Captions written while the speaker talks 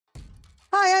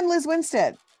Hi, I'm Liz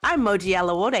Winstead. I'm Moji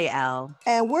Alawode L.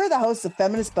 And we're the hosts of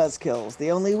Feminist Buzzkills, the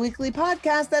only weekly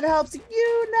podcast that helps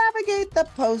you navigate the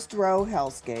post-Roe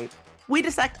hellscape. We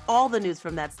dissect all the news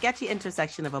from that sketchy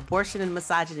intersection of abortion and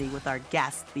misogyny with our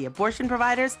guests, the abortion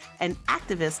providers and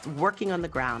activists working on the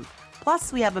ground.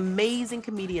 Plus, we have amazing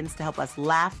comedians to help us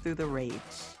laugh through the rage.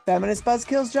 Feminist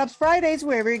Buzzkills drops Fridays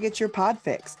wherever you get your pod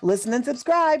fix. Listen and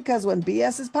subscribe, because when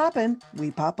BS is poppin',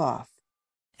 we pop off.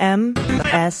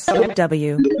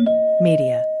 MSW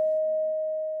Media.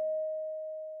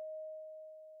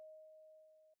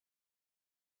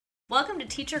 Welcome to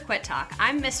Teacher Quit Talk.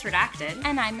 I'm Miss Redacted.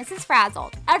 And I'm Mrs.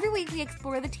 Frazzled. Every week we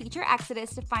explore the teacher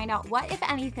exodus to find out what, if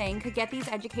anything, could get these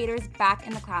educators back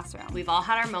in the classroom. We've all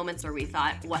had our moments where we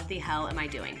thought, what the hell am I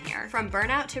doing here? From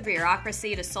burnout to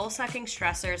bureaucracy to soul-sucking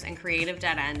stressors and creative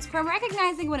dead ends. From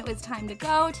recognizing when it was time to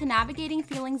go to navigating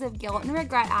feelings of guilt and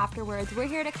regret afterwards, we're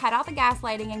here to cut out the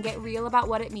gaslighting and get real about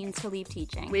what it means to leave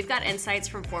teaching. We've got insights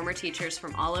from former teachers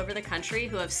from all over the country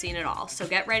who have seen it all. So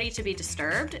get ready to be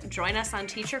disturbed. Join us on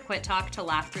Teacher Quit Talk to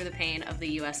laugh through the pain of the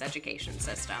U.S. education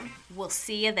system. We'll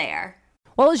see you there.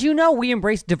 Well, as you know, we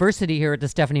embrace diversity here at the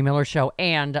Stephanie Miller Show,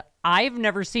 and I've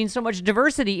never seen so much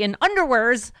diversity in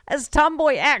underwears as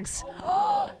Tomboy X.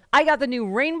 I got the new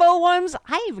rainbow ones.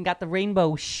 I even got the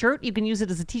rainbow shirt. You can use it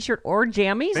as a t-shirt or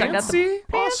jammies. Fancy? I got the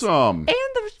pants Awesome.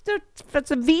 And it's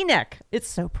a V-neck. It's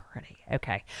so pretty.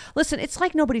 Okay. Listen, it's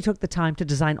like nobody took the time to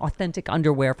design authentic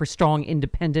underwear for strong,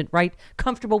 independent, right?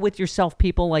 Comfortable with yourself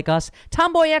people like us.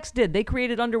 Tomboy X did. They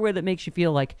created underwear that makes you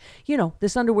feel like, you know,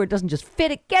 this underwear doesn't just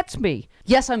fit, it gets me.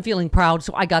 Yes, I'm feeling proud,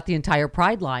 so I got the entire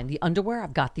Pride line. The underwear,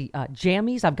 I've got the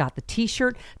jammies, I've got the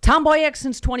t-shirt. Tomboy X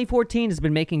since 2014 has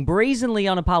been making brazenly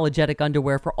unapologetic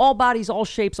underwear for all bodies, all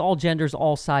shapes, all genders,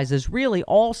 all sizes. Really,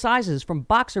 all sizes, from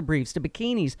boxer briefs to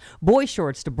bikinis, boy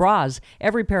shorts to bras.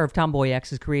 Every pair of Tomboy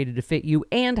X is created to fit you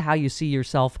and how you see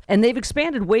yourself. And they've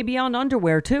expanded way beyond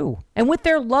underwear, too. And with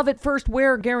their love at first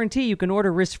wear guarantee, you can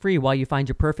order risk-free while you find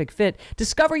your perfect fit.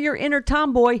 Discover your inner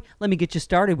tomboy. Let me get you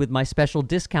started with my special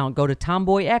discount. Go to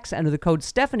Tomboy X, enter the code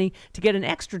Stephanie to get an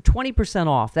extra 20%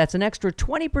 off. That's an extra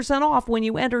 20% off when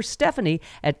you enter Stephanie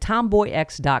at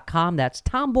tomboyx.com. That's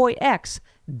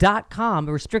tomboyx.com.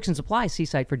 Restrictions apply. See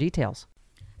site for details.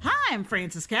 Hi, I'm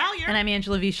Frances Callier. And I'm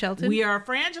Angela V. Shelton. We are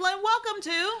Frangela, and welcome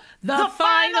to The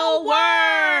Final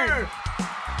Word.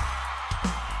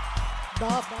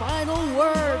 The Final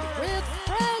Word with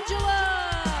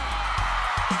Frangela.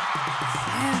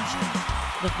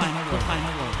 The final word. The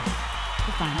final word.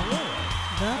 The final word.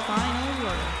 The final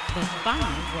word. The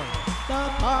final word. The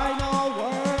Final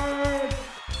Word.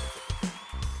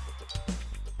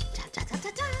 Cha, cha, cha, cha,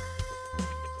 cha.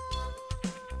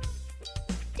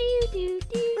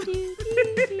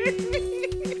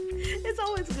 It's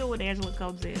always good when Angela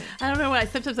comes in. I don't know why.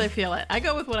 Sometimes I feel it. I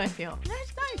go with what I feel.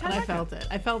 That's nice. And I felt it.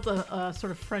 I felt a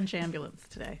sort of French ambulance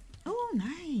today. Oh,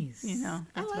 nice. You know,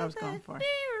 that's what I was going for. Yeah,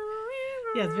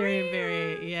 Yeah, it's very,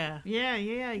 very, yeah.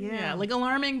 Yeah. Like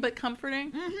alarming but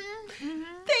comforting. Mm-hmm.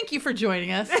 Thank you for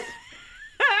joining us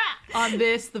on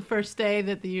this, the first day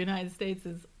that the United States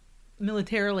is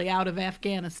militarily out of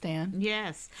Afghanistan.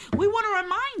 Yes. We want to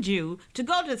remind you to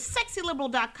go to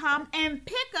sexyliberal.com and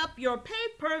pick up your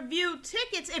pay-per-view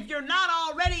tickets if you're not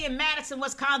already in Madison,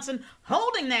 Wisconsin,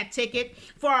 holding that ticket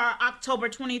for our October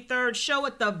 23rd show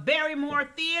at the Barrymore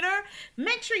Theater.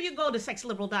 Make sure you go to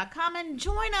sexyliberal.com and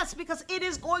join us, because it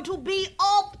is going to be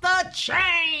off the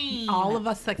chain. All of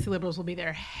us sexy liberals will be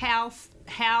there. Hal,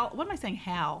 what am I saying?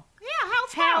 Hal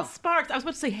Hal Sparks. I was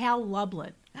about to say Hal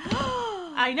Lublin.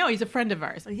 I know, he's a friend of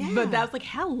ours. Yeah. But that was like,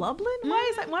 Hal Lublin? Why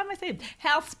is that? Why am I saying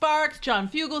Hal Sparks, John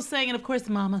Fugel saying, and of course,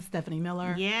 Mama Stephanie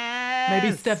Miller. Yes.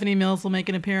 Maybe Stephanie Mills will make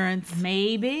an appearance.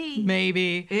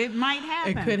 Maybe. It might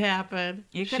happen. It could happen.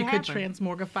 It could She happen. could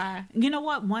transmorgify. You know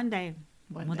what? One day,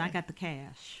 One when day. I got the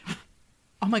cash.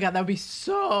 Oh my God, that would be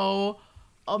so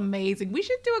amazing. We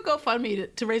should do a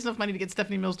GoFundMe to raise enough money to get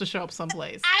Stephanie Mills to show up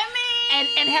someplace.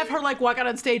 And have her like walk out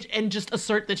on stage and just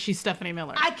assert that she's Stephanie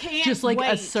Miller. I can't just like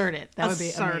wait. assert it. That would be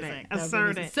Assert amazing. it. That would be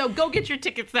Assert amazing. it. So go get your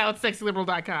tickets now at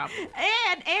sexyliberal.com.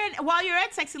 And while you're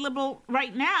at Sexy Liberal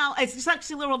right now, it's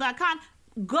sexyliberal.com,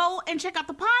 go and check out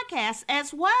the podcast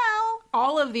as well.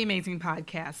 All of the amazing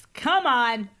podcasts. Come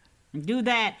on. Do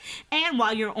that. And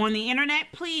while you're on the internet,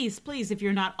 please, if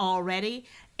you're not already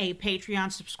a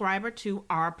Patreon subscriber to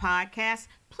our podcast,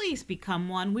 please become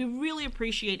one. We really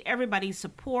appreciate everybody's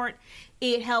support.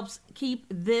 It helps keep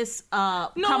this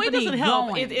company it doesn't help.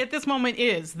 going. At this moment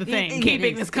is the thing, It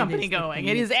keeping is. this company It is the going. thing.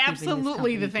 It is Keeping this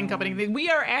absolutely the thing company company. We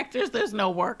are actors. There's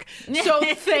no work. So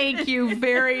thank you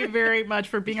very, very much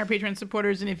for being our Patreon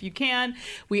supporters. And if you can,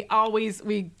 we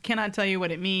cannot tell you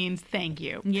what it means. Thank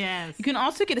you. Yes. You can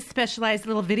also get a specialized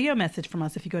little video message from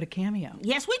us if you go to Cameo.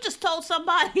 Yes, we just told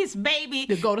somebody's baby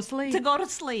To go to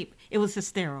sleep. It was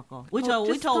hysterical. We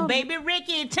just told go- baby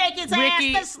Ricky take his ass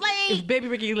to sleep. If Baby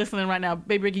Ricky, you listening right now,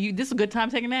 Baby Ricky, this is a good time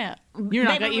to take a nap. You're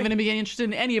not Baby going to even be interested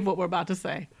in any of what we're about to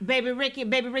say. Baby Ricky,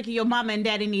 your mama and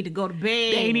daddy need to go to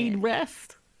bed. They need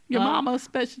rest. Your mama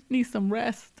especially needs some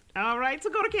rest. All right, so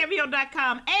go to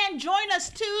Cameo.com and join us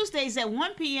Tuesdays at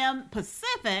 1 p.m.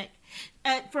 Pacific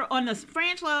on the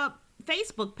Frangela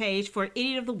Facebook page for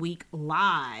Idiot of the Week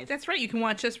Live. That's right. You can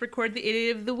watch us record the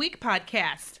Idiot of the Week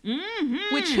podcast.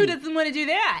 Mm-hmm. Which, who doesn't want to do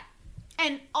that?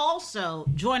 And also,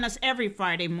 join us every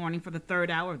Friday morning for the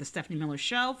third hour of the Stephanie Miller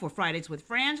Show for Fridays with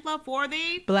Frangela for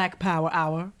the Black Power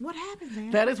Hour. What happens, man?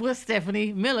 That is where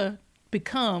Stephanie Miller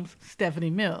becomes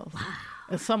Stephanie Mills. Wow.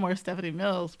 And somewhere Stephanie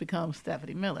Mills becomes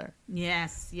Stephanie Miller.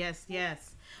 Yes.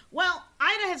 Well,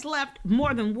 Ida has left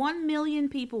more than 1 million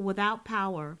people without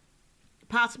power,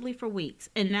 possibly for weeks.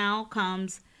 And now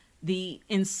comes the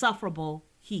insufferable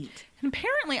heat. And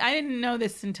apparently, I didn't know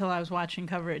this until I was watching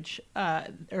coverage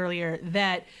earlier,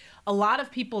 that a lot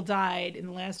of people died in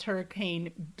the last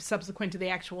hurricane subsequent to the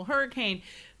actual hurricane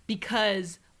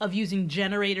because of using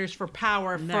generators for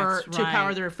power to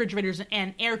power the refrigerators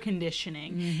and air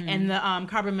conditioning and the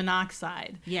carbon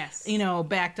monoxide. Yes.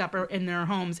 Backed up in their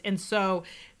homes. And so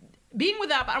being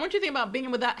without, I want you to think about being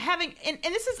without having, and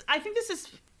I think this is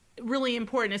really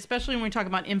important, especially when we talk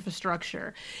about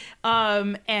infrastructure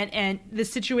and the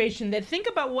situation that think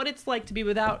about what it's like to be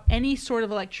without any sort of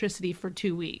electricity for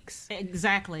 2 weeks.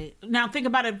 Exactly. Now think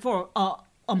about it for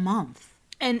a month.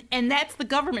 And that's the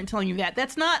government telling you that.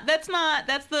 That's the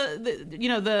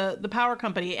power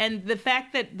company. And the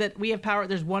fact that we have power,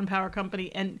 there's one power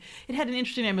company, and it had an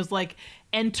interesting name. It was like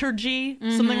Entergy,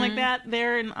 something like that,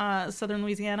 there in southern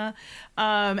Louisiana.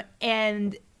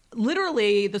 And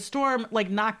literally the storm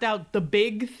knocked out the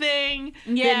big thing.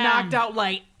 It knocked out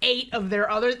 8 of their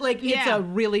other, it's a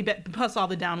really bad, plus all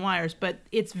the down wires, but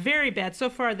it's very bad. So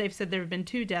far they've said there have been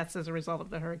 2 deaths as a result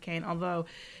of the hurricane, although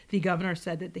the governor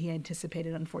said that he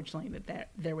anticipated, unfortunately,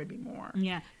 that there would be more.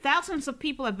 Yeah. Thousands of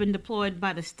people have been deployed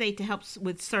by the state to help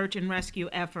with search and rescue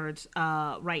efforts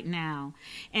right now.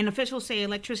 And officials say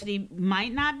electricity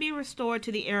might not be restored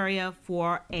to the area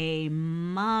for a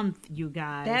month, you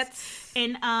guys.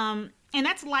 And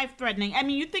that's life-threatening. I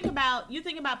mean, you think about people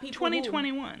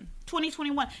 2021.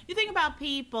 2021. You think about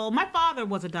people. My father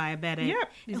was a diabetic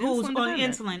who's on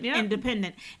insulin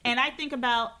independent. And I think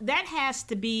about that has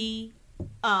to be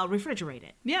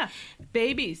refrigerated. Yeah.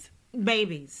 Babies.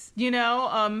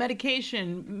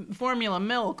 Medication, formula,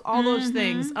 milk, all those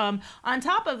things. On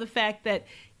top of the fact that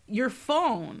your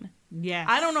phone. Yes.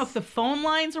 I don't know if the phone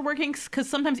lines are working, because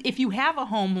sometimes if you have a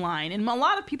home line, and a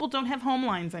lot of people don't have home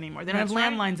lines anymore. They don't have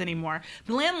landlines anymore.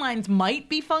 The landlines might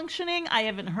be functioning. I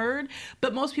haven't heard,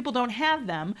 but most people don't have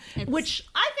them, which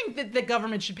I think that the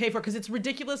government should pay for, because it's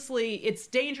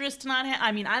dangerous to not have.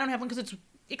 I mean, I don't have one because it's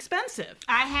expensive.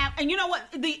 And you know what?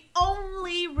 The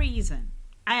only reason,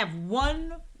 I have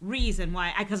one reason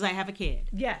why, because I have a kid.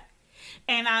 Yeah.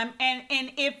 And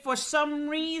if for some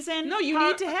reason you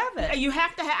need to have it. You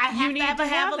have to have. I have to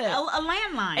have a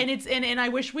landline. And I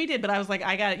wish we did, but I was like,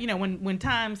 I got when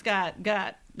times got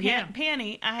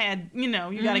panty, I had you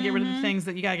got to get rid of the things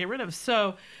that you got to get rid of.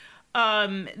 So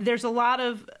there's a lot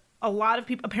of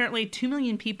people. Apparently, 2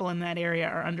 million people in that area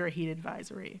are under a heat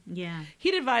advisory. Yeah,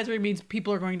 heat advisory means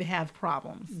people are going to have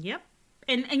problems. Yep.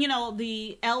 And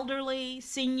the elderly,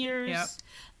 seniors,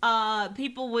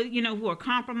 people with who are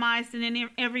compromised in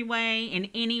every way, in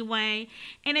any way,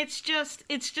 and it's just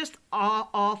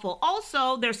awful.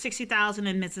 Also, there's 60,000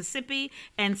 in Mississippi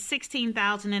and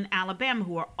 16,000 in Alabama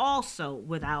who are also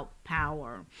without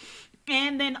power.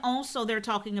 And then also they're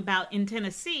talking about in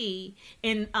Tennessee,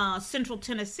 in central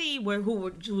Tennessee,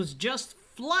 who was just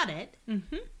flooded.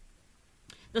 Mm-hmm.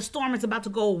 The storm is about to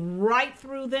go right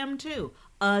through them too.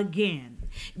 Again,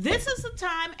 this is the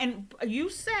time, and you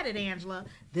said it, Angela.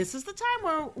 This is the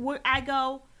time where I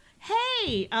go,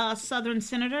 hey, Southern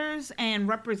senators and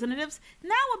representatives,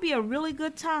 now would be a really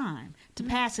good time to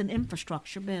pass an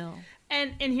infrastructure bill.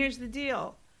 And here's the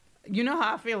deal. You know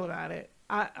how I feel about it.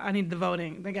 I need the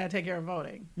voting. They got to take care of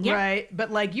voting, right?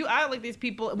 But I like these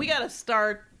people. We got to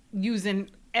start using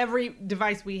every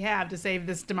device we have to save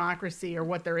this democracy or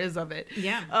what there is of it.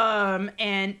 Yeah.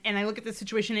 And I look at the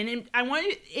situation, and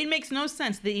it makes no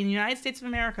sense that in the United States of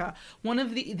America, one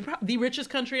of the richest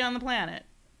country on the planet,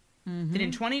 that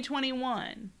in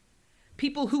 2021,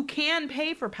 people who can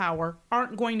pay for power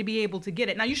aren't going to be able to get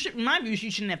it. Now, in my view, you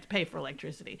shouldn't have to pay for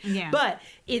electricity. Yeah. But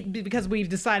because we've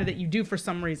decided that you do for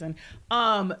some reason,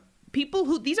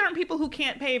 these aren't people who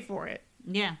can't pay for it.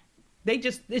 Yeah.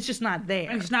 It's just not there.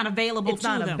 It's not available to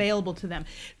them. It's not available to them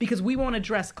because we won't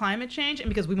address climate change, and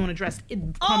because we won't address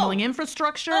crumbling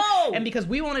infrastructure, and because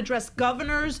we won't address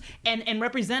governors and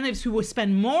representatives who will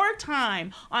spend more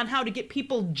time on how to get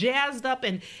people jazzed up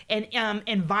and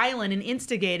violent and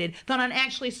instigated than on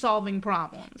actually solving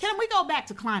problems. Can we go back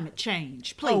to climate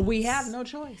change, please? Oh, we have no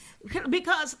choice.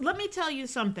 Because let me tell you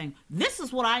something. This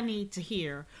is what I need to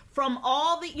hear from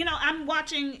all the, I'm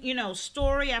watching,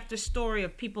 story after story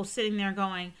of people sitting there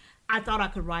going, I thought I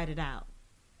could write it out.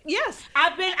 Yes.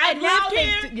 I've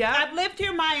lived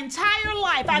here my entire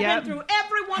life. I've been through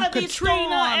every one of these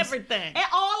storms. Everything. And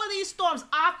all of these storms,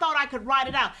 I thought I could write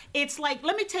it out. It's like,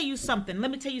 let me tell you something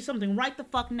right the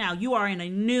fuck now. You are in a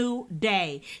new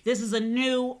day. This is a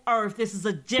new earth. This is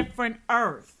a different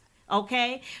earth.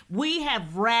 Okay? We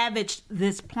have ravaged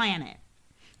this planet.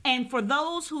 And for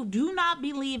those who do not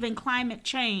believe in climate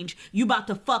change, you about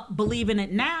to believe in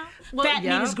it now. That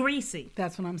means greasy.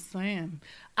 That's what I'm saying.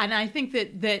 And I think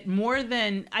that more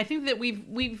than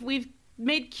we've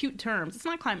made cute terms. It's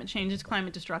not climate change, it's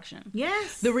climate destruction.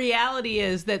 Yes. The reality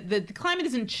is that the climate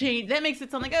isn't changed. That makes it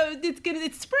sound like,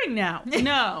 it's spring now.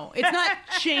 No, it's not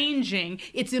changing.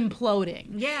 It's imploding.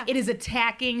 Yeah. It is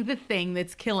attacking the thing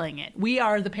that's killing it. We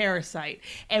are the parasite.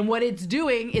 And what it's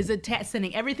doing is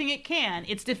sending everything it can.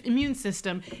 Its immune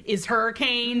system is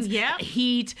hurricanes,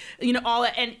 heat, all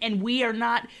that. And we are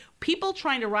not... People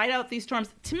trying to ride out these storms,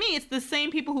 to me, it's the same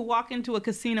people who walk into a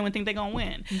casino and think they're going to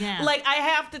win. Yeah. Like, I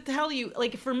have to tell you,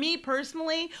 like, for me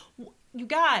personally, you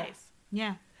guys.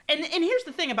 Yeah. And here's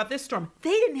the thing about this storm.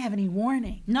 They didn't have any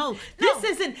warning. No.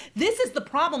 This is the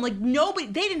problem. Like,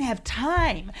 they didn't have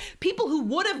time. People who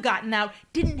would have gotten out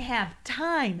didn't have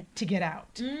time to get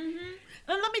out. Mm-hmm.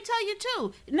 And let me tell you,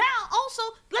 too, now, also,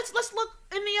 let's look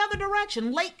in the other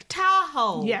direction. Lake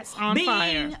Tahoe. Yes, on being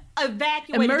fire.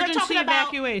 Evacuated. Emergency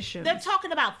evacuation. They're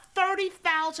talking about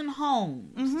 30,000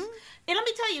 homes. Mm-hmm. And let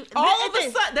me tell you. All of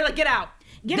a sudden, they're like, get out.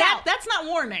 Get out. That's not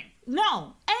warning.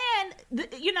 No. And,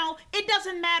 it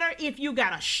doesn't matter if you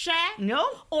got a shack. No.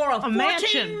 Or a $14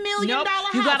 mansion. million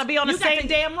house. You got to be on the same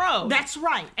damn road. That's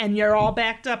right. And you're all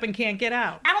backed up and can't get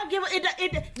out. I don't give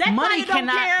that money don't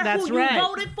care who you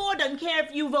voted for. Doesn't care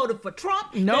if you voted for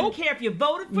Trump. Nope. Doesn't care if you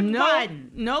voted for Biden.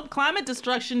 Nope. Climate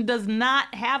destruction does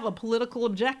not have a political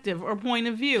objective or point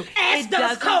of view. As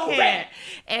does COVID. Care.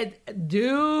 And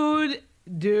dude,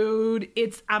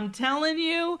 I'm telling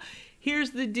you,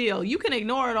 here's the deal. You can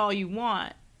ignore it all you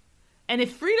want. And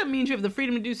if freedom means you have the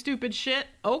freedom to do stupid shit,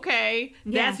 okay,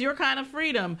 that's your kind of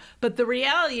freedom. But the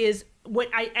reality is, what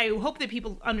I hope that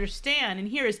people understand and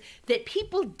hear is that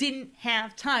people didn't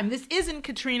have time. This isn't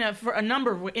Katrina in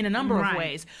a number of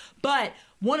ways. But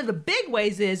one of the big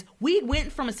ways is we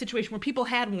went from a situation where people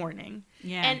had warning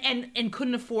and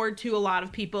couldn't afford to, a lot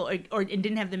of people, or and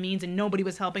didn't have the means, and nobody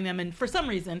was helping them. And for some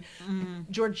reason,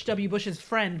 George W. Bush's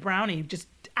friend, Brownie, he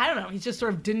just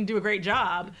sort of didn't do a great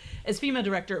job as FEMA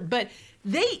director. But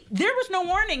there was no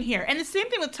warning here. And the same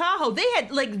thing with Tahoe. They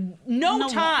had no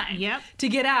time to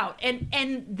get out.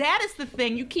 And that is the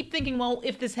thing. You keep thinking, well,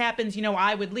 if this happens,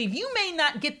 I would leave. You may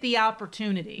not get the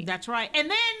opportunity. That's right.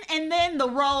 And then the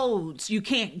roads you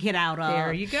can't get out of.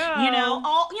 There you go.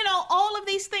 All of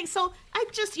these things. So I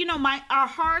just, our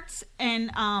hearts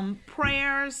and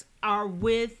prayers are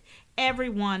with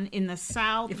everyone in the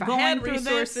South. If I had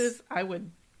resources, I would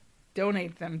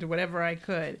donate them to whatever I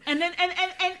could. And then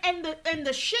and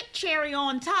the shit cherry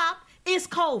on top is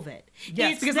COVID.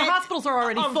 Yes, because the hospitals are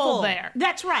already full there.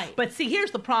 That's right. But see,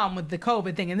 here's the problem with the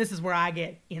COVID thing, and this is where I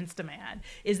get insta-mad,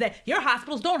 is that your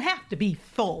hospitals don't have to be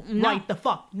full right the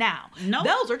fuck now. No.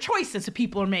 Those are choices that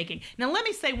people are making. Now, let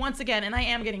me say once again, and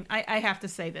I have to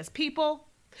say this, people,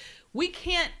 we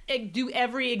can't do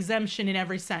every exemption in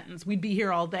every sentence. We'd be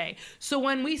here all day. So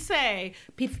when we say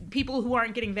people who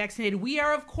aren't getting vaccinated, we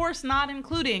are, of course, not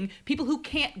including people who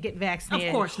can't get vaccinated.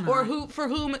 Of course not. Or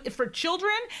for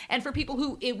children, and for people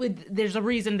who there's a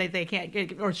reason that they can't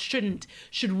get or should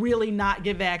really not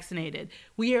get vaccinated.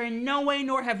 We are in no way,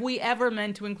 nor have we ever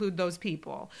meant to include those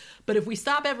people. But if we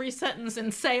stop every sentence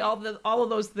and say all of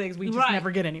those things, we just never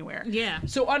get anywhere. Yeah.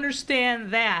 So understand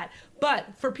that.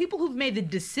 But for people who've made the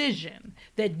decision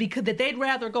that they'd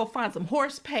rather go find some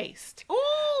horse paste,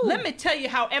 let me tell you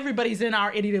how everybody's in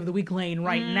our Idiot of the Week lane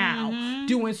right now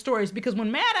doing stories. Because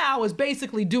when Maddow is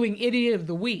basically doing Idiot of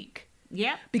the Week,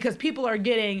 because people are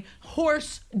getting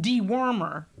horse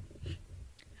dewormer.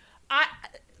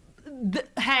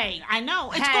 Hey, I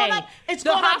know it's going up. It's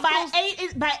going up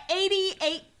by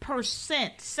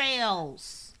 88%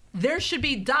 sales. There should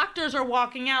be doctors are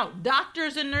walking out.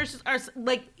 Doctors and nurses are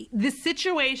like, the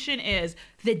situation is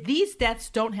that these deaths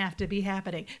don't have to be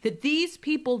happening. That these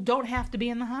people don't have to be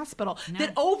in the hospital. No.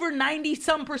 That over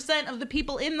 90% of the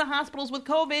people in the hospitals with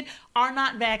COVID are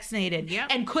not vaccinated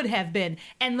and could have been.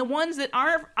 And the ones that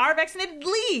are vaccinated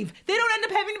leave. They don't end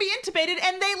up having to be intubated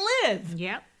and they live.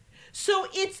 Yep. So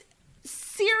it's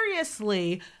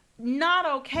seriously not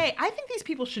okay. I think these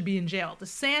people should be in jail.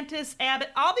 DeSantis, Abbott,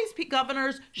 all these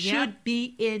governors should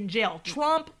be in jail.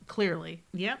 Trump, clearly.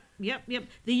 Yep. The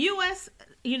U.S.,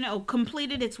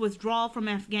 completed its withdrawal from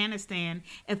Afghanistan,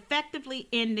 effectively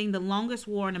ending the longest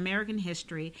war in American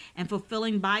history and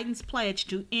fulfilling Biden's pledge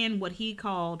to end what he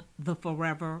called the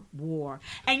forever war.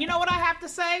 And you know what I have to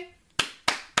say?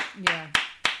 Yeah.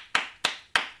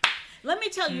 Let me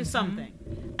tell you something.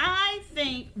 I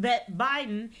think that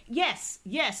Biden, yes,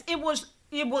 it was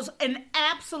an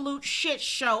absolute shit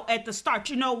show at the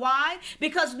start. You know why?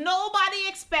 Because nobody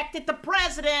expected the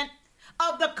president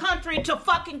of the country to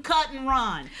fucking cut and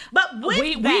run. But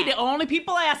we the only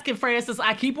people asking, Francis,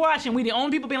 I keep watching, we the only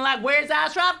people being like, where's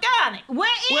Ashraf Ghani? Where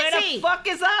the fuck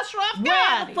is Ashraf Ghani?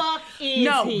 Where the fuck is he?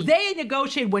 No, they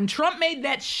negotiated when Trump made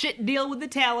that shit deal with the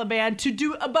Taliban to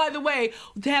do, by the way,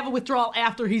 to have a withdrawal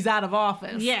after he's out of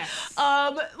office. Yes.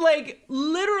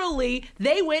 Literally,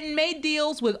 they went and made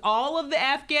deals with all of the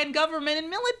Afghan government and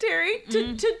military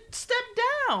to step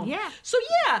down. Yeah. So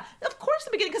yeah, of course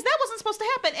the beginning, because that wasn't supposed to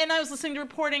happen. And I was listening to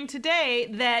reporting today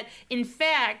that, in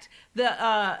fact, the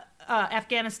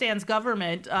Afghanistan's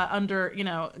government under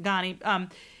Ghani,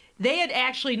 they had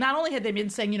actually, not only had they been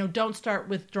saying, don't start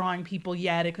withdrawing people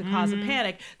yet, it could cause a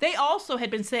panic. They also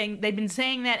had been saying,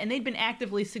 that, and they'd been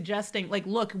actively suggesting, like,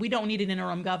 look, we don't need an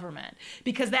interim government,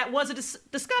 because that was a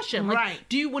discussion. Like, right.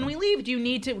 When we leave, do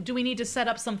we need to set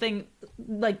up something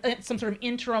like some sort of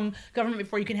interim government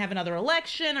before you can have another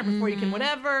election or before you can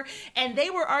whatever? And they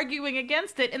were arguing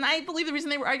against it. And I believe the reason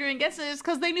they were arguing against it is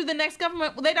because they knew the next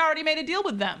government, they'd already made a deal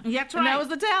with them. That's right. And that was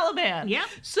the Taliban. Yeah.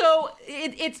 So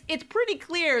it's pretty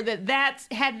clear that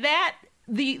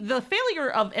the failure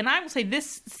of, and I will say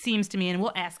this seems to me, and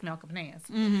we'll ask Malcolm Nance,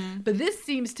 but this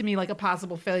seems to me like a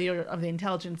possible failure of the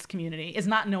intelligence community is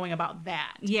not knowing about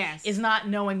that. Yes. Is not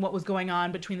knowing what was going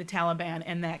on between the Taliban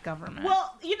and that government.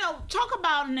 Well, talk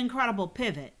about an incredible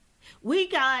pivot.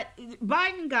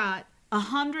 Biden got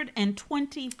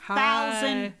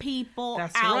 120,000 people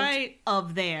out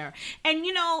of there. And,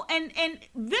 and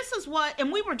this is what,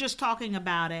 and we were just talking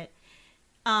about it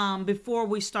before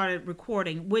we started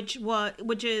recording, which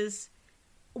is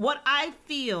what I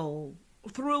feel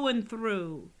through and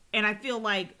through. And I feel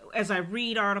like as I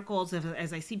read articles,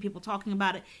 as I see people talking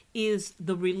about it, is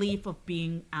the relief of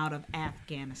being out of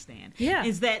Afghanistan. Yeah.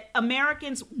 Is that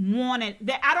Americans wanted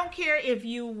that. I don't care if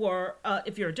you're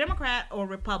a Democrat or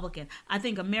Republican. I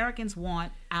think Americans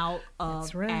want out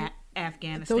of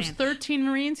Afghanistan. Those 13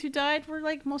 Marines who died were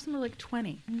most of them were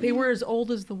 20. They were as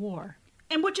old as the war.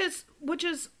 And which is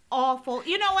awful.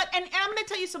 You know what? And I'm going to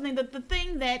tell you something. The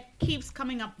thing that keeps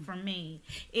coming up for me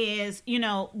is,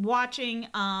 watching,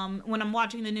 when I'm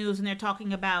watching the news and they're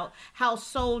talking about how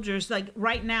soldiers, like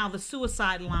right now, the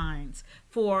suicide lines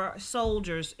for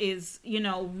soldiers is,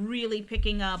 really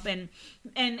picking up and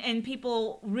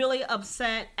people really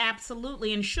upset,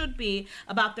 absolutely, and should be,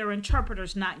 about their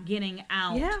interpreters not getting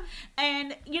out. Yeah.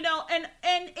 And,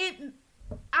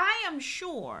 I am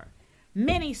sure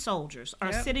many soldiers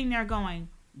are sitting there going,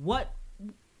 what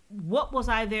was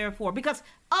I there for? Because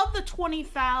of the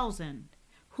 20,000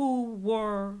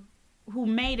 who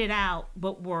made it out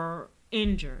but were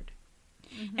injured,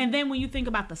 and then when you think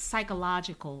about the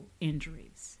psychological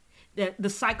injuries, the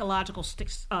psychological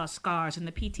scars and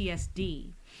the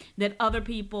PTSD that other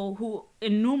people who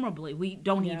innumerably we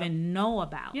don't even know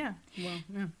about. Yeah. Well,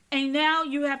 yeah. And now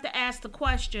you have to ask the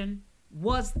question,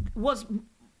 was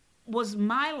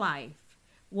my life,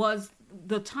 was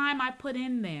the time I put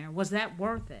in there, was that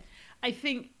worth it? I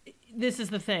think this is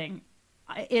the thing.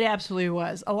 It absolutely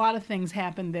was. A lot of things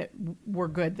happened that were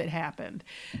good that happened.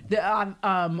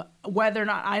 Whether or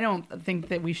not, I don't think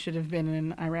that we should have been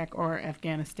in Iraq or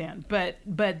Afghanistan, but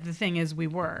the thing is we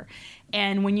were.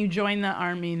 And when you join the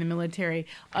army and the military,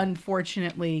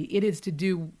 unfortunately, it is to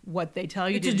do what they tell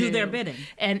you to do. their bidding.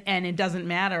 And it doesn't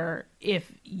matter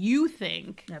if you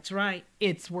think That's right.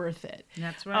 it's worth it.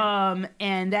 That's right.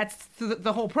 And that's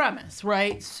the whole premise,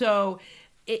 right? So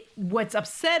what's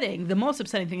upsetting, the most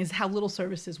upsetting thing is how little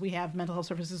services we have, mental health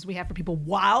services we have for people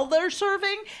while they're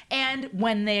serving and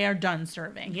when they are done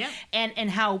serving. Yeah. And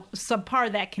how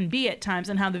subpar that can be at times,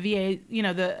 and how the VA,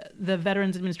 the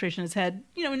Veterans Administration has had,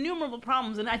 innumerable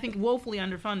problems, and I think woefully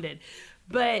underfunded.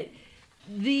 But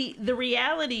the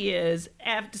reality is,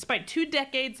 despite 2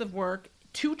 decades of work,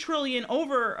 $2 trillion,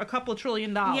 over a couple of $1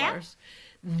 trillion,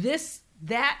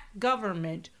 that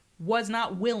government was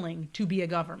not willing to be a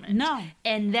government. No.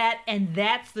 And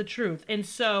that's the truth. And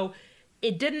so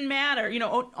it didn't matter.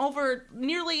 Over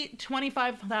nearly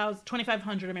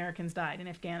 2,500 Americans died in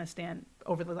Afghanistan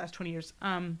over the last 20 years.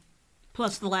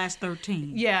 Plus the last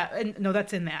 13. Yeah, and no,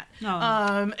 that's in that.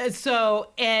 No.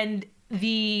 So, and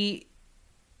the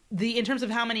in terms of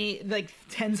how many, like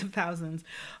tens of thousands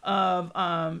of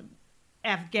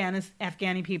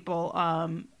Afghani people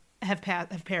have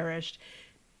perished.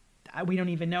 We don't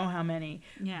even know how many.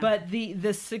 Yeah. But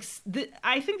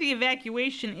I think the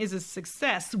evacuation is a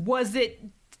success. Was it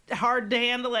hard to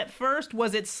handle at first?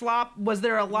 Was it slop? Was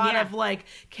there a lot of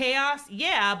chaos?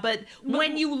 Yeah, but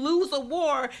when you lose a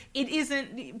war, it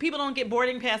isn't, people don't get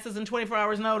boarding passes in 24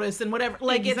 hours notice and whatever.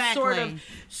 It's sort of,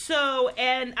 so,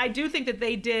 and I do think that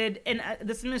they did, and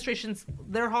this administration's,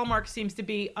 their hallmark seems to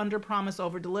be under promise,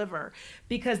 over deliver,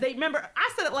 because they, remember,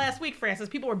 I said it last week, Francis,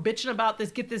 people were bitching about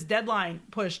get this deadline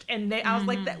pushed, and I was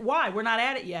like, why? We're not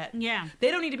at it yet. Yeah.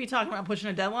 They don't need to be talking about pushing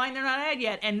a deadline. They're not at it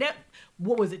yet. And that,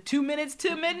 what was it, 2 minutes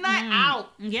to midnight?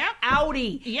 Out. Yep.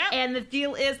 Outie. Yep. And the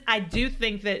deal is, I do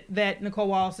think that Nicole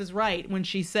Wallace is right when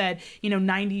she said,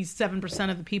 97%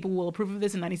 of the people will approve of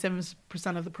this and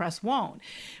 97% of the press won't.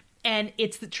 And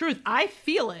it's the truth. I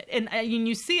feel it. And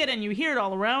you see it and you hear it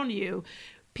all around you.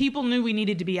 People knew we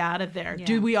needed to be out of there. Yeah.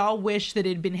 Do we all wish that it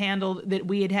had been handled, that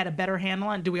we had a better handle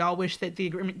on it? Do we all wish that the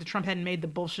agreement, that Trump hadn't made the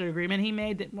bullshit agreement he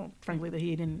made, that, well, frankly, that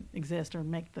he didn't exist or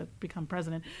become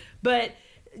president? But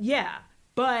yeah.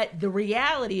 But the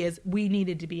reality is we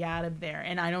needed to be out of there.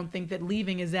 And I don't think that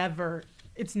leaving it's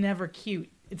never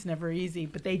cute. It's never easy.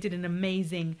 But they did an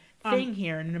amazing thing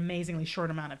here in an amazingly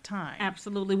short amount of time.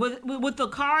 Absolutely. With the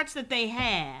cards that they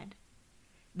had,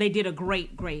 they did a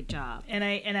great, great job. And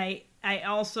I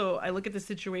also look at the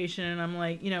situation and I'm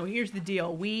like, here's the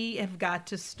deal. We have got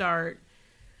to start,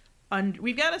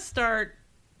 we've got to start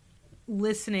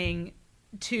listening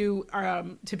to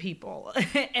people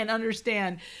and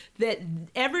understand that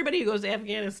everybody who goes to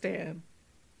Afghanistan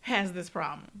has this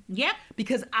problem. Yep.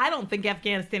 Because I don't think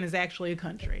Afghanistan is actually a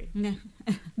country. No.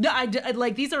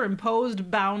 These are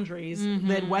imposed boundaries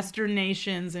that Western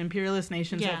nations, imperialist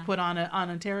nations have put on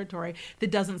a territory that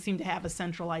doesn't seem to have a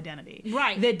central identity.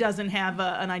 Right. That doesn't have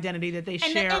an identity that they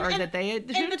share or that they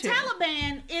adhere to. And the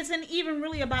Taliban isn't even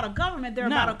really about a government. They're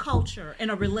No. about a culture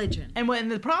and a religion. And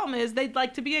the problem is they'd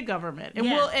like to be a government.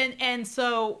 And and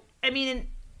so, I mean,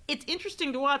 it's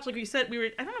interesting to watch. Like we said,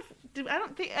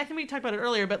 I think we talked about it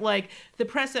earlier, but the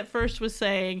press at first was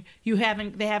saying they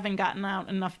haven't gotten out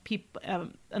enough people,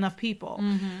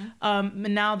 and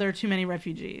now there are too many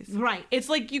refugees. Right. It's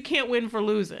like you can't win for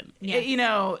losing.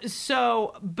 Yes.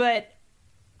 So, but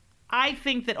I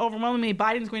think that overwhelmingly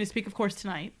Biden's going to speak, of course,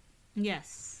 tonight.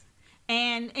 Yes,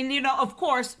 and of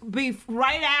course,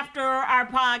 right after our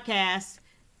podcast,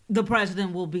 the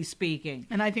president will be speaking.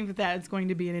 And I think that is going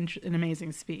to be an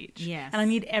amazing speech. Yes. And I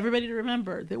need everybody to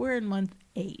remember that we're in month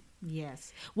 8.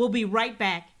 Yes. We'll be right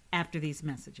back after these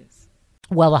messages.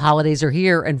 Well, the holidays are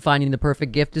here and finding the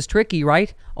perfect gift is tricky,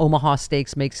 right? Omaha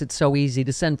Steaks makes it so easy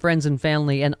to send friends and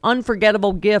family an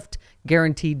unforgettable gift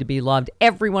guaranteed to be loved.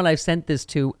 Everyone I've sent this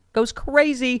to goes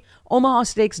crazy.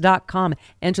 OmahaSteaks.com.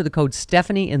 Enter the code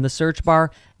Stephanie in the search bar.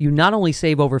 You not only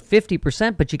save over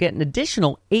 50%, but you get an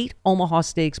additional 8 Omaha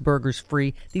Steaks burgers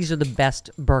free. These are the best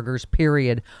burgers,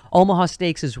 period. Omaha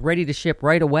Steaks is ready to ship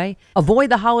right away. Avoid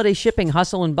the holiday shipping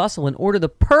hustle and bustle and order the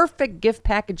perfect gift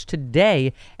package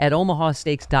today at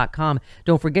OmahaSteaks.com.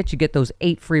 Don't forget you get those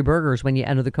 8 free burgers when you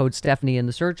enter the code Stephanie in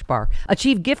the search bar.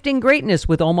 Achieve gifting greatness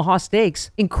with Omaha Steaks.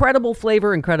 Incredible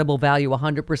flavor, incredible value,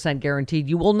 100% guaranteed.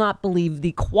 You will not believe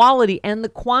the quality quality and the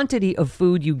quantity of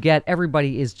food you get.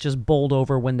 Everybody is just bowled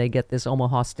over when they get this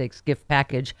Omaha Steaks gift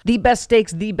package. The best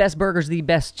steaks, the best burgers, the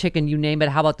best chicken, you name it.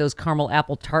 How about those caramel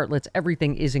apple tartlets?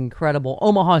 Everything is incredible.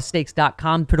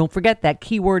 omahasteaks.com. But don't forget that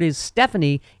keyword is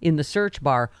Stephanie in the search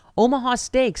bar.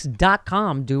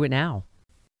 omahasteaks.com. Do it now.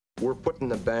 We're putting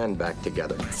the band back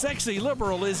together. Sexy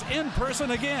Liberal is in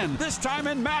person again, this time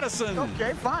in Madison.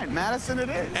 Okay, fine. Madison it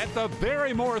is. At the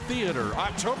Barrymore Theater,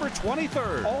 October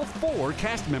 23rd. All 4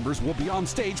 cast members will be on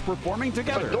stage performing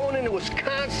together. We're going into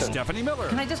Wisconsin. Stephanie Miller.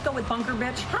 Can I just go with bunker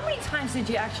bitch? How many times did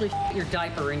you actually your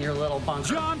diaper in your little bunker?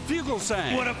 John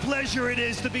Fugelsang. What a pleasure it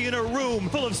is to be in a room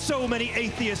full of so many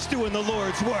atheists doing the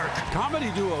Lord's work.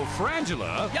 Comedy duo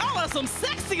Frangela. Y'all are some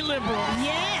sexy liberals.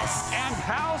 Yes. And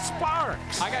Hal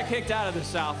Sparks. I got kicked out of the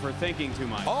South for thinking too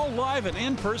much. All live and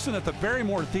in person at the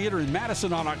Barrymore Theater in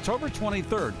Madison on October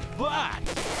 23rd. But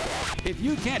if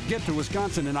you can't get to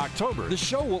Wisconsin in October, the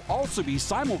show will also be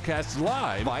simulcast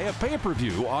live via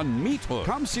pay-per-view on Meathook.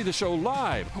 Come see the show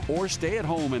live or stay at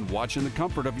home and watch in the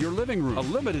comfort of your living room. A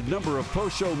limited number of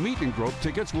post-show meet and grope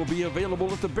tickets will be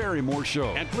available at the Barrymore show.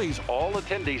 And please, all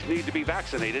attendees need to be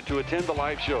vaccinated to attend the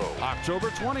live show. October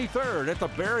 23rd at the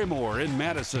Barrymore in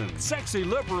Madison. Sexy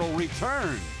Liberal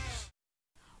returns.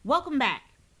 Welcome back.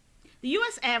 The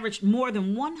U.S. averaged more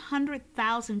than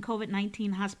 100,000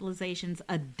 COVID-19 hospitalizations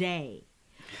a day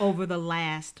over the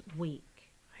last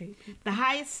week. The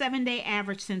highest 7-day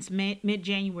average since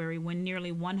mid-January, when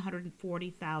nearly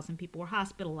 140,000 people were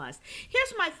hospitalized.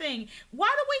 Here's my thing.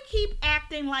 Why do we keep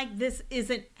acting like this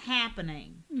isn't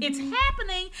happening? Mm-hmm. It's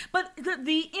happening, but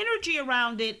the energy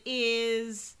around it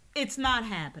is... it's not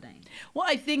happening. Well,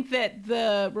 I think that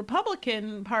the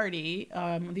Republican Party,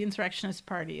 the insurrectionist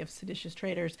party of seditious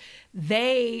traitors,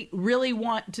 they really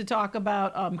want to talk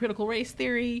about critical race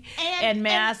theory and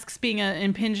masks being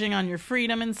impinging on your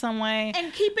freedom in some way.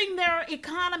 And keeping their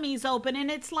economies open. And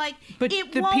it's like... but the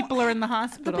people are in the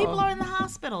hospital. The people are in the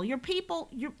hospital. Your people,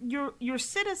 your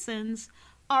citizens...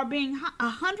 are being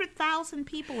 100,000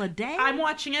 people a day. I'm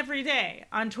watching every day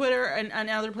on Twitter and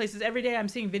other places. Every day I'm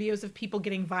seeing videos of people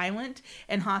getting violent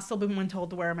and hostile when told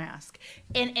to wear a mask.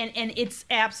 And it's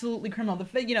absolutely criminal.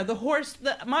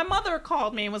 My mother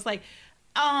called me and was like,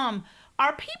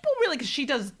 are people really, because she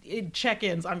does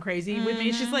check-ins on Crazy with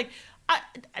me. She's like,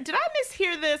 did I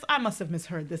mishear this? I must have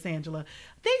misheard this, Angela.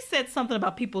 They said something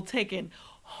about people taking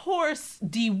horse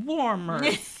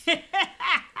dewormers.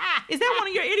 Is that one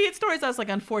of your idiot stories? I was like,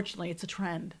 unfortunately, it's a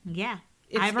trend. Yeah.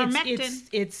 Ivermectin.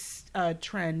 It's a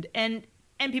trend. And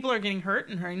people are getting hurt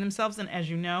and hurting themselves, and as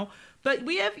you know. But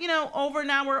we have,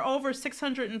 we're over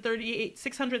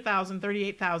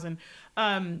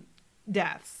 38,000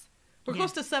 deaths. We're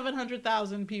close to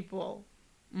 700,000 people,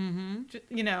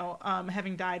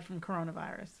 having died from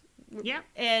coronavirus. Yeah.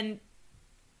 And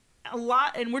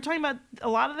we're talking about a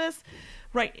lot of this,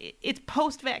 right? It's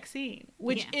post-vaccine,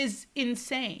 which is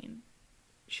insane.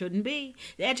 Shouldn't be.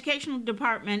 The Educational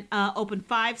Department opened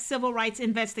 5 civil rights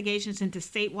investigations into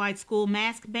statewide school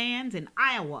mask bans in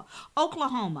Iowa,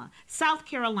 Oklahoma, South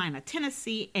Carolina,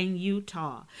 Tennessee, and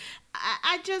Utah.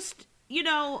 I just...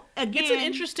 again... It's an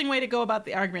interesting way to go about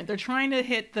the argument. They're trying to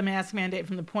hit the mask mandate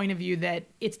from the point of view that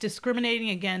it's discriminating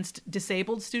against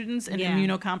disabled students and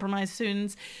immunocompromised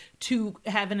students to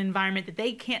have an environment that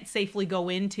they can't safely go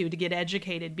into to get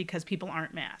educated because people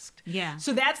aren't masked. Yeah.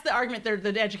 So that's the argument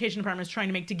the Education Department is trying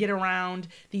to make to get around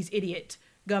these idiot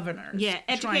governors. Yeah,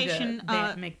 education...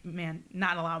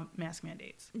 not allow mask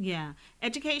mandates. Yeah.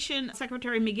 Education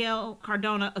Secretary Miguel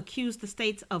Cardona accused the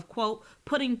states of, quote,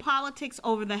 putting politics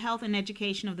over the health and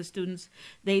education of the students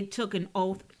they took an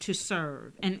oath to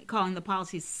serve, and calling the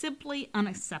policies simply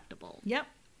unacceptable. Yep.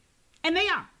 And they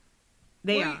are.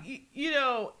 They are.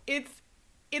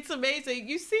 It's amazing.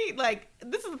 You see,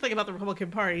 this is the thing about the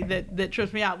Republican Party that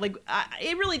trips me out.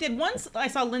 It really did. Once I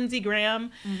saw Lindsey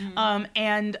Graham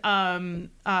and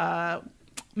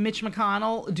Mitch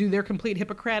McConnell do their complete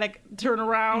Hippocratic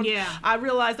turnaround, I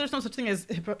realized there's no such thing as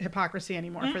hypocrisy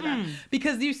anymore for them.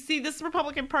 Because you see, this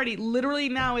Republican Party literally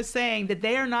now is saying that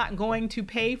they are not going to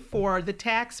pay for the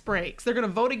tax breaks. They're going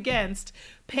to vote against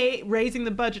raising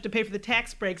the budget to pay for the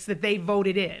tax breaks that they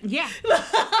voted in. Yeah.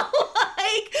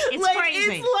 It's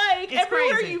crazy. It's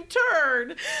everywhere crazy. You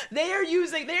turn, they are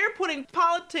putting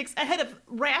politics ahead of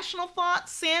rational thought,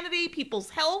 sanity, people's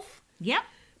health. Yep.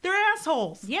 They're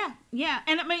assholes. Yeah.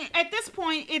 And I mean, at this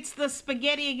point, it's the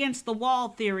spaghetti against the wall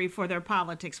theory for their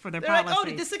politics, for their policies. Like, oh,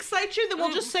 did this excite you? Then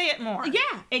we'll just say it more.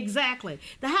 Yeah, exactly.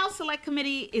 The House Select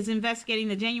Committee is investigating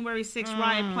the January 6th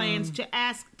riot plans to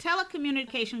ask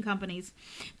telecommunication companies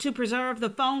to preserve the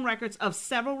phone records of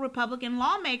several Republican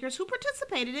lawmakers who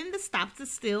participated in the Stop the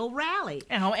Steal rally.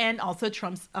 And also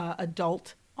Trump's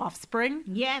adult offspring.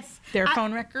 Yes. Their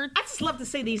phone records. I just love to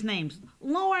say these names.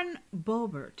 Lauren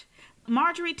Boebert,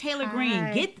 Marjorie Taylor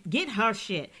Greene, get her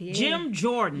shit. Yeah. Jim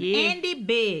Jordan, Andy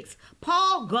Biggs,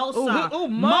 Paul Gosar,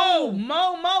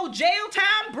 Mo,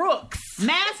 Jailtime Brooks,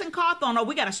 Madison Cawthorn. Oh,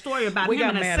 we got a story about him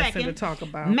in a Madison second. To talk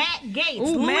about. Matt Gaetz,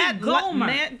 Louis Gohmert.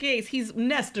 Matt Gaetz, he's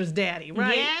Nestor's daddy,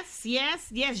 right?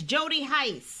 Yes. Jody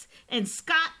Heiss and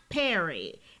Scott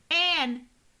Perry and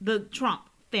the Trump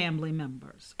family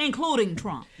members, including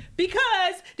Trump.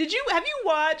 Because have you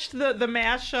watched the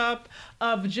mashup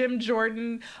of Jim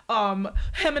Jordan,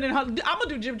 Hemming and I'm gonna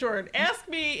do Jim Jordan. Ask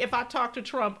me if I talked to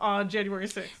Trump on January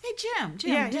 6th. Hey Jim,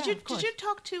 did you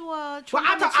talk to Trump? Well,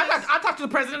 I talk to the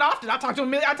president often. I talk to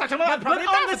him. But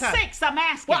on the 6th, I'm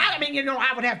asking. Well, I mean,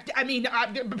 I would have. At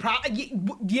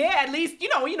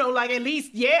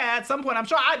least at some point, I'm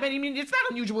sure. I mean, it's not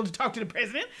unusual to talk to the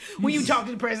president. When you talk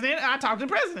to the president, I talk to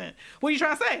the president. What are you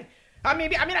trying to say? I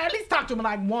mean, I at least talked to him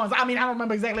like once. I mean, I don't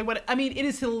remember exactly what. It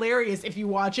is hilarious if you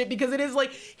watch it because it is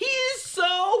like he is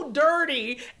so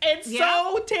dirty and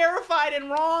so terrified and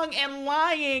wrong and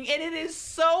lying, and it is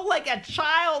so like a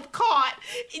child caught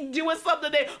doing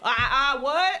something that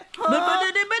what? I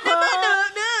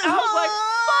was like,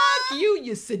 fuck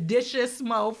you seditious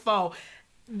mofo.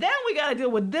 Then we got to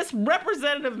deal with this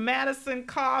Representative Madison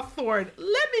Cawthorn.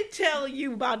 Let me tell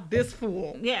you about this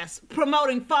fool. Yes,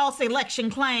 promoting false election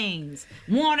claims,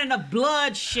 warning of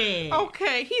bloodshed.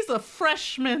 Okay, he's a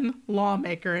freshman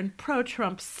lawmaker and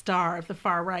pro-Trump star of the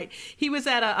far right. He was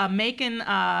at a Macon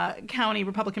County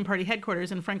Republican Party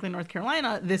headquarters in Franklin, North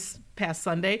Carolina this past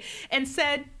Sunday and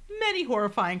said many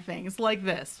horrifying things like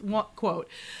this. Quote,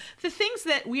 "The things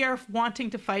that we are wanting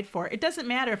to fight for, it doesn't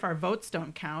matter if our votes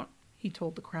don't count," he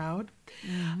told the crowd.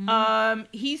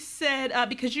 He said,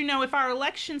 because, if our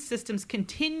election systems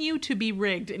continue to be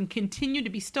rigged and continue to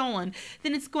be stolen,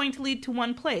 then it's going to lead to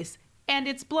one place, and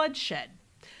it's bloodshed.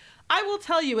 "I will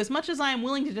tell you, as much as I am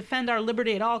willing to defend our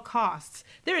liberty at all costs,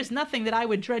 there is nothing that I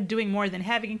would dread doing more than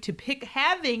having to pick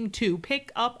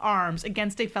up arms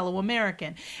against a fellow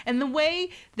American. And the way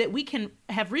that we can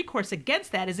have recourse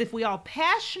against that is if we all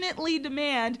passionately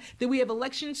demand that we have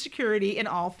election security in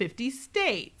all 50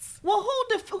 states. Well,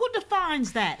 who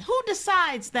defines that? Who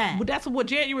decides that? Well, that's what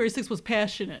January 6th was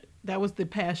passionate. That was the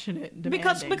passionate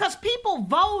demanding. Because people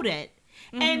voted.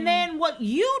 Mm-hmm. And then what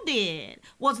you did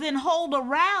was then hold a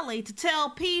rally to tell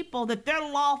people that their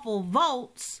lawful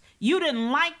votes, you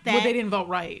didn't like that. Well, they didn't vote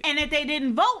right. And that they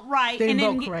didn't vote right. They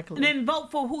didn't vote correctly. And didn't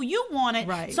vote for who you wanted.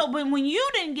 Right. So when you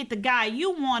didn't get the guy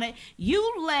you wanted,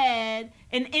 you led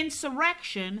an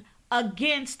insurrection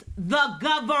against the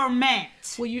government.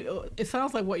 Well, it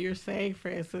sounds like what you're saying,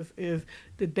 Francis, is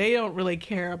that they don't really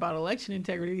care about election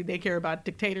integrity. They care about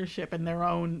dictatorship and their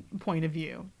own point of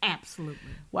view. Absolutely.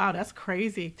 Wow, that's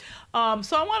crazy. So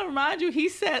I want to remind you,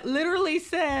 he literally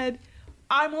said,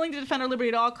 "I'm willing to defend our liberty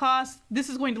at all costs. This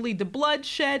is going to lead to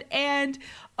bloodshed, and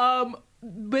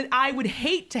but I would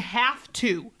hate to have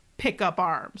to pick up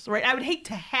arms," right? I would hate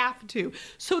to have to.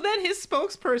 So then his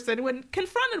spokesperson, when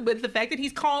confronted with the fact that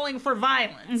he's calling for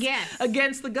violence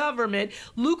against the government,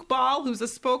 Luke Ball, who's a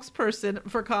spokesperson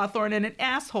for Cawthorn and an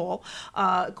asshole,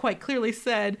 quite clearly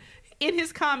said in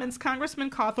his comments,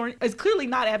 Congressman Cawthorn is clearly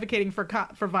not advocating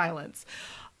for violence.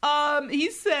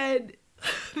 He said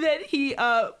that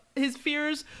his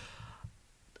fears.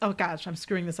 Oh gosh, I'm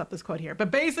screwing this quote here.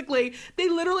 But basically, they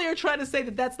literally are trying to say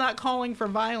that that's not calling for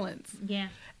violence. Yeah.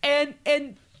 And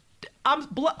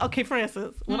okay,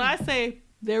 Francis, when I say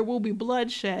there will be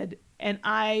bloodshed and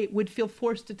I would feel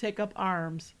forced to take up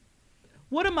arms,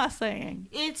 what am I saying?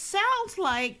 It sounds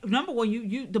like, number one,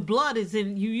 the blood is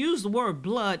in, you use the word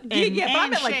blood. But I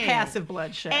meant like passive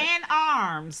bloodshed. And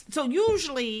arms. So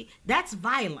usually that's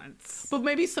violence. But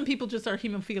maybe some people just are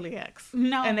hemophiliacs.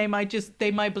 No. And they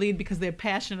might bleed because they're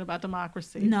passionate about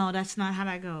democracy. No, that's not how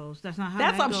that goes. That's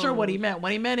I'm sure what he meant.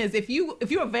 What he meant is if you're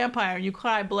a vampire and you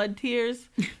cry blood tears,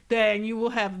 then you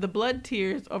will have the blood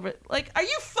tears over. Like, are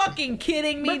you fucking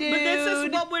kidding me, dude? But this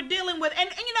is what we're dealing with. And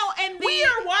we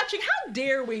are watching. How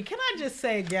dare we? Can I just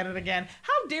say again and again?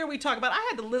 How dare we talk about?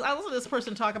 I listened to this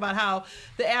person talk about how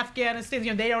the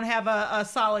Afghanistan, they don't have a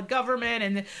solid government,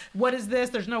 and what is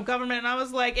this? There's no government, and I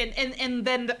was like, and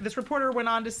then this reporter went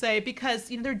on to say because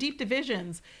there are deep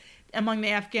divisions. among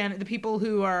the people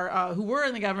who are who were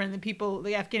in the government, the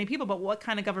Afghani people, but what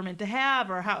kind of government to have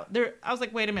or how. I was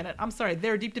like, wait a minute, I'm sorry,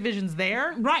 there are deep divisions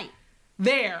there, right?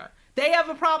 There, they have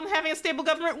a problem having a stable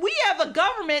government. We have a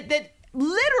government that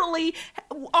literally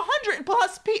 100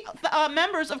 plus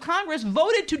members of Congress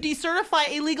voted to decertify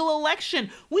a legal election.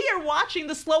 We are watching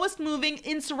the slowest moving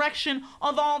insurrection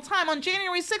of all time. On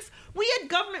January 6th, we had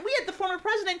the former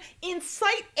president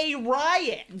incite a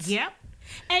riot. Yep.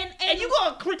 And you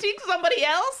gonna critique somebody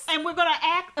else? And we're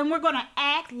gonna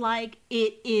act like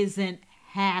it isn't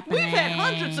happening. We've had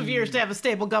hundreds of years to have a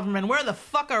stable government. Where the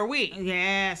fuck are we?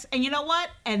 Yes. And you know what?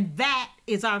 And that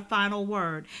is our final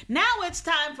word. Now it's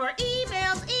time for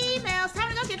emails. Time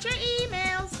to go get your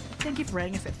emails. Thank you for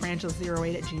writing us at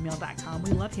frangela08@gmail.com.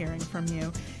 We love hearing from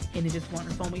you, and it is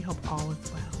wonderful. And we hope all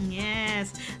is well.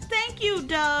 Yes. Thank you,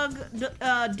 Doug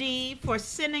D, for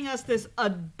sending us this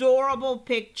adorable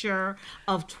picture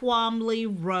of Twombly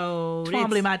Road.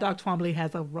 My dog Twombly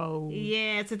has a road.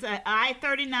 Yes, it's at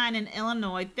I-39 in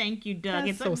Illinois. Thank you, Doug.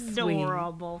 That's it's so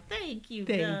adorable. Sweet. Thank you,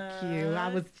 Doug.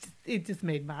 Thank you. It just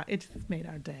made our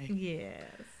day. Yes.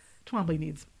 Twombly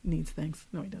needs things.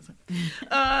 No, he doesn't.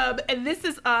 And this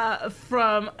is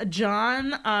from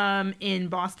John in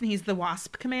Boston. He's the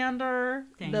WASP commander.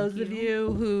 Those of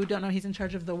you who don't know, he's in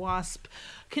charge of the WASP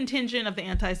contingent of the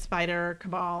anti-spider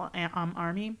cabal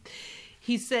army.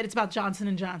 He said, it's about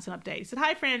Johnson & Johnson update. He said,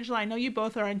 hi, Frangela. I know you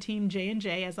both are on Team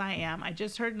J&J, as I am. I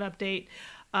just heard an update.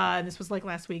 This was like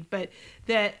last week, but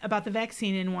that about the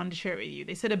vaccine and wanted to share it with you.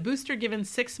 They said a booster given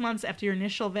 6 months after your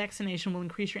initial vaccination will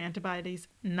increase your antibodies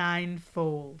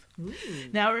 9-fold. Ooh.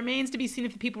 Now, it remains to be seen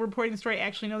if the people reporting the story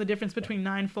actually know the difference between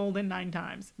 9-fold and 9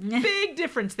 times. Big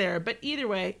difference there, but either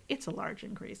way, it's a large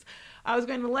increase. I was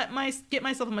going to get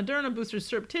myself a Moderna booster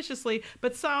surreptitiously,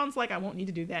 but sounds like I won't need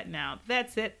to do that now.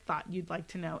 That's it. Thought you'd like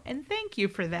to know. And thank you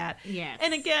for that. Yes.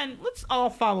 And again, let's all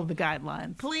follow the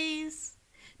guidelines. Please.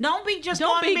 Don't be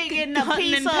getting a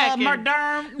piece of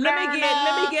Moderna.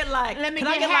 Let me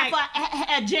get half a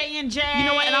J&J. You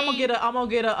know what? And I'm gonna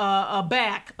get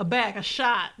a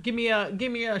shot. Give me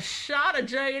a shot of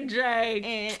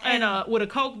J&J and with a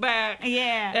Coke back.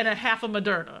 Yeah. And a half of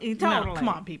Moderna. Totally. No, come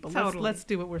on, people. Totally. Let's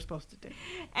do what we're supposed to do.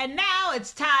 And now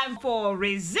it's time for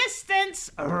Resistance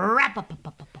Wrap-Up.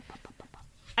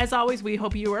 As always, we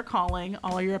hope you are calling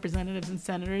all your representatives and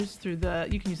senators you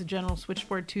can use the general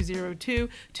switchboard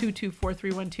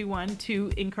 202-224-3121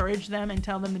 to encourage them and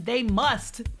tell them that they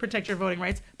must protect your voting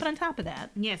rights. But on top of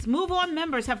that, yes, Move On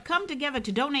members have come together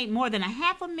to donate more than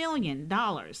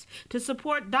 $500,000 to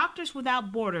support Doctors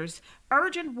Without Borders'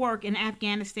 urgent work in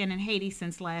Afghanistan and Haiti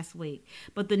since last week.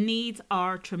 But the needs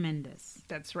are tremendous.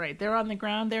 That's right. They're on the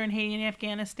ground there in Haiti and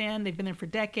Afghanistan. They've been there for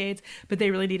decades, but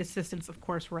they really need assistance, of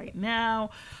course, right now.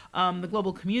 The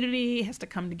global community has to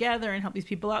come together and help these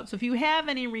people out. So if you have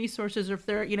any resources, or if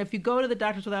they're, if you go to the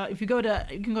Doctors Without, you can go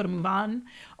to Move On,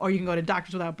 or you can go to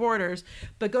Doctors Without Borders,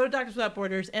 but go to Doctors Without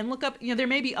Borders and look up, there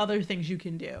may be other things you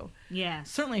can do. Yeah.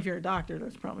 Certainly if you're a doctor,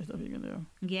 there's probably stuff you can do.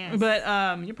 Yes. But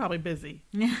you're probably busy.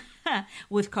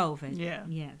 With COVID. Yeah.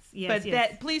 Yes.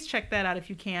 But please check that out if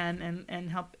you can and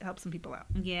help some people out.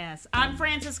 Yes. I'm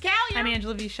Frances Callier. I'm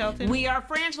Angela V. Shelton. We are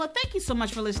Frangela. Thank you so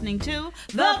much for listening to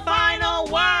The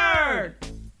Final Word.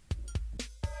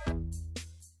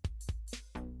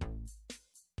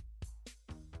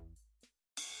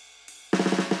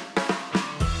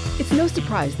 It's no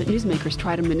surprise that newsmakers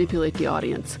try to manipulate the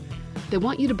audience. They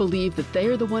want you to believe that they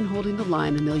are the one holding the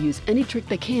line, and they'll use any trick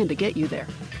they can to get you there.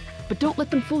 But don't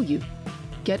let them fool you.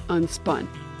 Get unspun.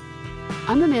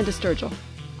 I'm Amanda Sturgill.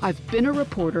 I've been a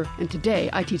reporter, and today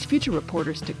I teach future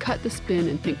reporters to cut the spin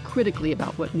and think critically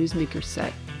about what newsmakers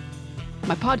say.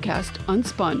 My podcast,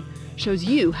 Unspun, shows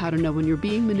you how to know when you're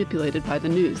being manipulated by the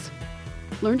news.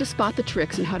 Learn to spot the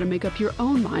tricks and how to make up your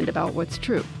own mind about what's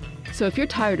true. So if you're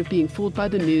tired of being fooled by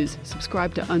the news,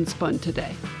 subscribe to Unspun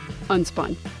today.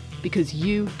 Unspun, because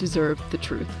you deserve the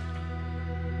truth.